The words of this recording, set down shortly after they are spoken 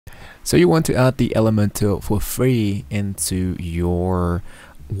So you want to add the Elementor for free into your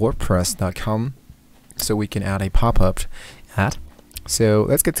WordPress.com so we can add a pop-up ad. So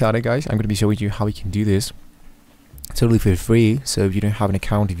let's get started, guys. I'm going to be showing you how we can do this totally for free. So if you don't have an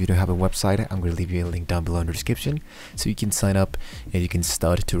account, if you don't have a website, I'm going to leave you a link down below in the description so you can sign up and you can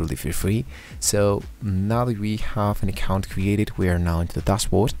start totally for free. So now that we have an account created, we are now into the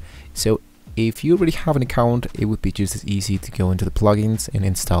dashboard. So if you already have an account, it would be just as easy to go into the plugins and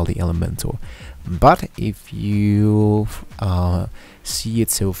install the Elementor. But if you see it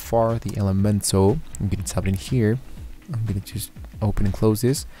so far, the Elementor, I'm going to tap it in here. I'm going to just open and close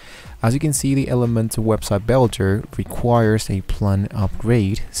this. As you can see, the Elementor website builder requires a plan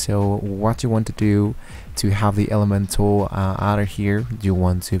upgrade. So what you want to do to have the Elementor added here, you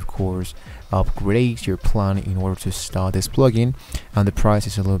want to of course upgrade your plan in order to start this plugin, and the price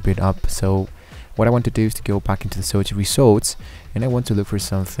is a little bit up. So what I want to do is to go back into the search results, and I want to look for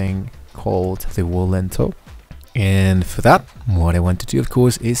something called the Elementor. And for that, what I want to do of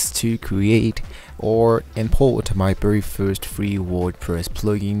course is to create or import my very first free WordPress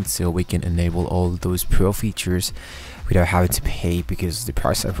plugin so we can enable all those pro features without having to pay, because the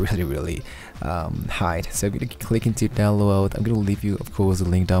prices are really high. So I'm going to click into download. I'm going to leave you of course the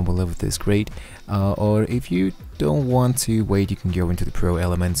link down below with this grade, or if you don't want to wait, you can go into the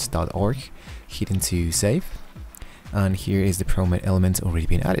proelements.org, hit into save, and here is the pro elements already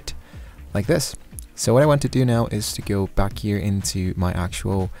been added like this. So what I want to do now is to go back here into my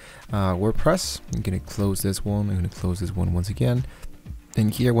actual WordPress. I'm going to close this one. I'm going to close this one once again. And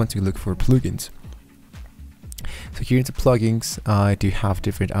here I want to look for plugins. So here into plugins, I do have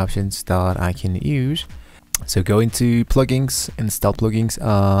different options that I can use. So go into plugins, install plugins,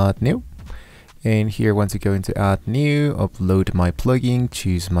 add new. And here once you go into add new, upload my plugin,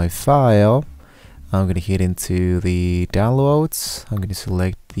 choose my file. I'm going to hit into the downloads. I'm going to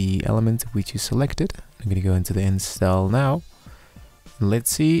select the element which you selected. I'm going to go into the install now. Let's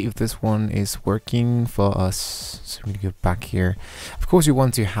see if this one is working for us. So I'm going to go back here. Of course, you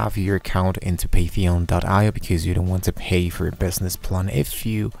want to have your account into Patreon.io because you don't want to pay for a business plan. If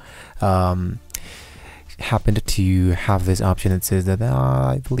you happen to have this option that says that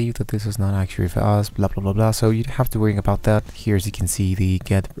I believe that this is not actually for us, blah blah blah blah, so you don't have to worry about that. Here, as you can see, the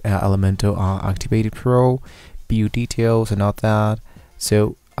get Elementor activated pro view details and all that.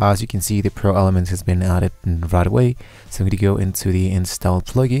 So as you can see, the pro elements has been added right away. So I'm going to go into the install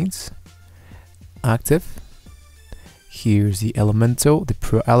plugins, active. Here's the Elementor, the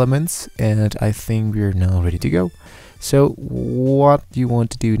pro elements, and I think we're now ready to go. So what you want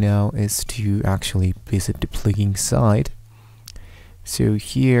to do now is to actually visit the plugin side. So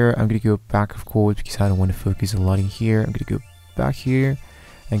here I'm going to go back, of course, because I don't want to focus a lot in here. I'm going to go back here.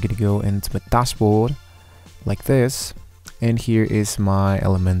 I'm going to go into my dashboard like this, and here is my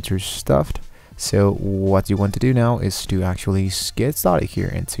Elementor stuff. So what you want to do now is to actually get started here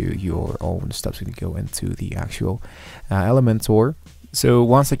into your own stuff. So you can go into the actual Elementor. So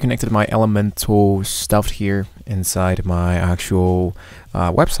once I connected my Elementor stuff here inside my actual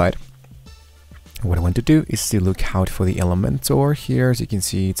website, what I want to do is to look out for the Elementor here. As you can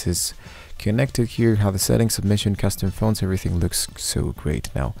see, it is connected here, have the settings, submission, custom fonts, everything looks so great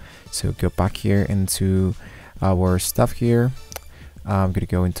now. So go back here into our stuff here. I'm going to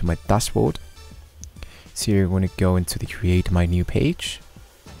go into my dashboard. So you're going to go into the create my new page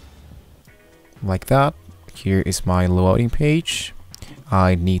like that. Here is my loading page.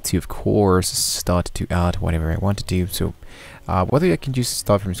 I need to of course start to add whatever I want to do. So whether I can just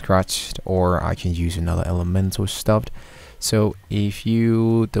start from scratch or I can use another Elementor stuff. So if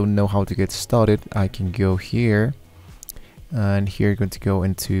you don't know how to get started, I can go here, and here I'm going to go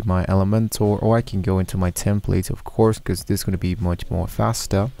into my Elementor, or I can go into my templates, of course, because this is going to be much more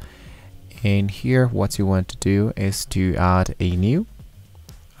faster. And here what you want to do is to add a new.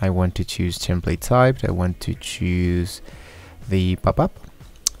 I want to choose template type. I want to choose the Popup,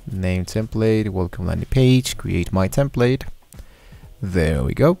 name template, welcome landing page, create my template. There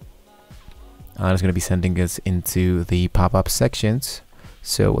we go. And it's going to be sending us into the pop-up sections.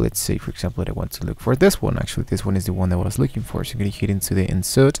 So let's say, for example, that I want to look for this one. Actually, this one is the one that I was looking for. So I'm going to hit into the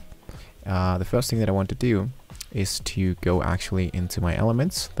insert. The first thing that I want to do is to go actually into my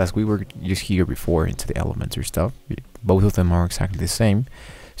elements. That's we were just here before into the Elementor stuff. Both of them are exactly the same.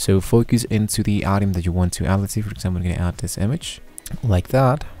 So focus into the item that you want to add. Let's say, for example, I'm going to add this image like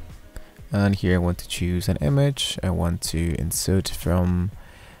that. And here I want to choose an image. I want to insert from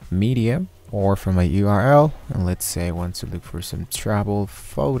media or from my URL. And let's say I want to look for some travel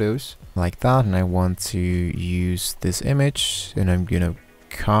photos like that. And I want to use this image, and I'm going to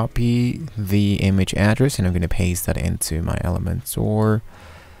copy the image address and I'm going to paste that into my Elementor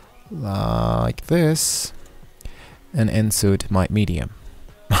like this, and insert my medium.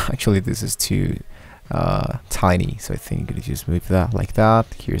 Actually, this is too tiny, so I think I'm gonna just move that like that.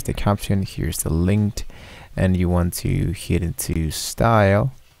 Here's the caption, here's the link, and you want to hit into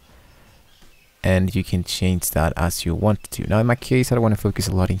style, and you can change that as you want to. Now in my case, I don't want to focus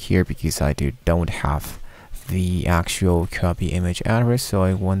a lot in here because I don't have the actual copy image address, so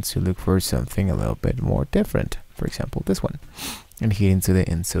I want to look for something a little bit more different. For example, this one, and hit into the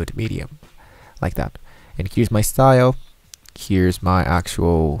insert medium like that. And here's my style, here's my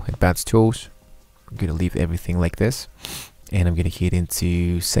actual advanced tools. I'm gonna leave everything like this, and I'm gonna hit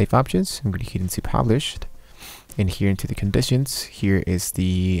into save options. I'm gonna hit into published, and here into the conditions, here is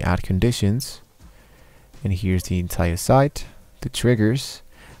the add conditions, and here's the entire site, the triggers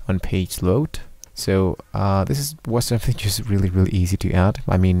on page load. So this was something just really easy to add.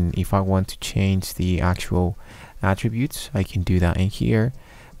 I mean, if I want to change the actual attributes, I can do that in here.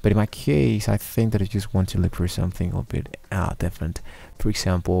 But in my case, I think that I just want to look for something a little bit different. For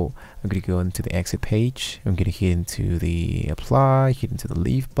example, I'm going to go into the exit page. I'm going to hit into the apply, hit into the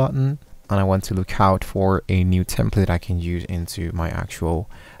leave button, and I want to look out for a new template I can use into my actual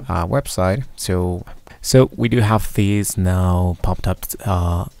website. So we do have these now popped up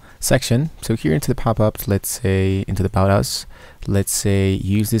section. So here into the pop-ups, let's say into the about us, let's say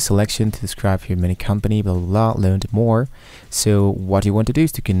use this selection to describe your mini company, blah blah blah, learn more. So what you want to do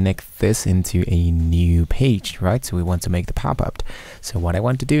is to connect this into a new page, right? So we want to make the pop-up. So what I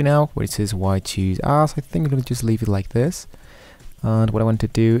want to do now, where it says why choose us, I think I'm going to just leave it like this. And what I want to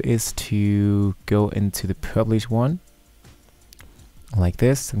do is to go into the publish one like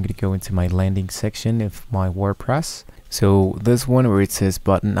this. I'm going to go into my landing section of my WordPress. So this one where it says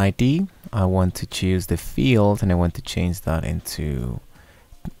button ID, I want to choose the field, and I want to change that into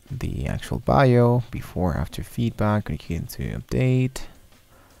the actual bio, before, after feedback. I'm going to hit into update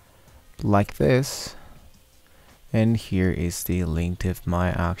like this, and here is the link of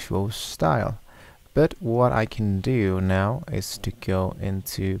my actual style. But what I can do now is to go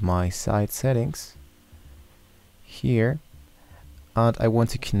into my site settings here, and I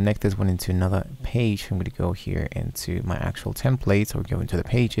want to connect this one into another page. I'm going to go here into my actual templates, or go into the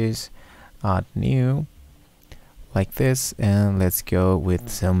pages, add new like this, and let's go with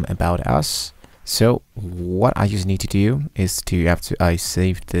some about us. So what I just need to do is to, after I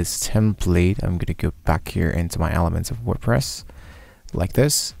saved this template, I'm going to go back here into my elements of WordPress like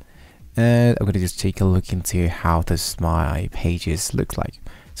this, and I'm going to just take a look into how my pages look like.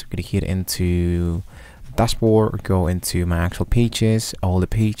 So I'm going to hit into dashboard, or go into my actual pages, all the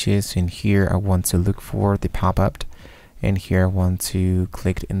pages. In here I want to look for the pop-up, and here I want to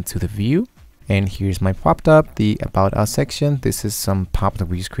click into the view, and here's my popped up, the about us section. This is some pop that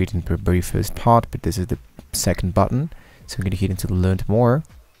we just created in the very first part, but this is the second button. So I'm going to hit into the learn more.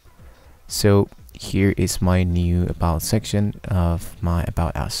 So here is my new about section of my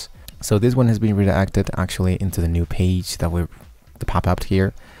about us. So this one has been redirected actually into the new page that we're the pop-up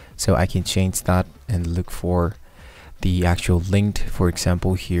here. So I can change that and look for the actual link. For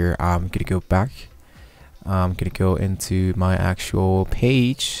example, here I'm going to go back. I'm going to go into my actual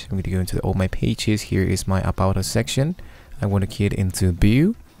page. I'm going to go into all my pages. Here is my about us section. I want to get into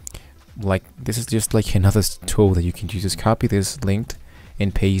view. Like, this is just like another tool that you can use. Just copy this link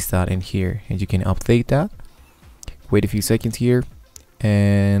and paste that in here, and you can update that. Wait a few seconds here,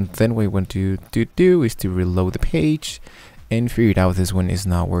 and then what we want to do is to reload the page and figure it out this one is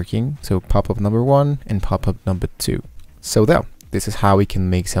not working. So pop-up number 1 and pop-up number 2. So there, this is how we can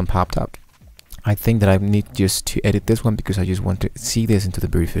make some popped up. I think that I need just to edit this one because I just want to see this into the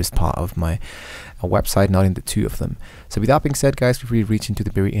very first part of my website, not in the two of them. So with that being said, guys, before we reach into the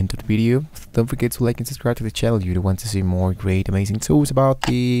very end of the video, don't forget to like and subscribe to the channel if you want to see more great, amazing tools about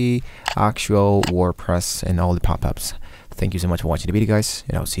the actual WordPress and all the pop-ups. Thank you so much for watching the video, guys,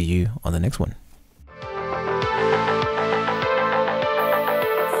 and I'll see you on the next one.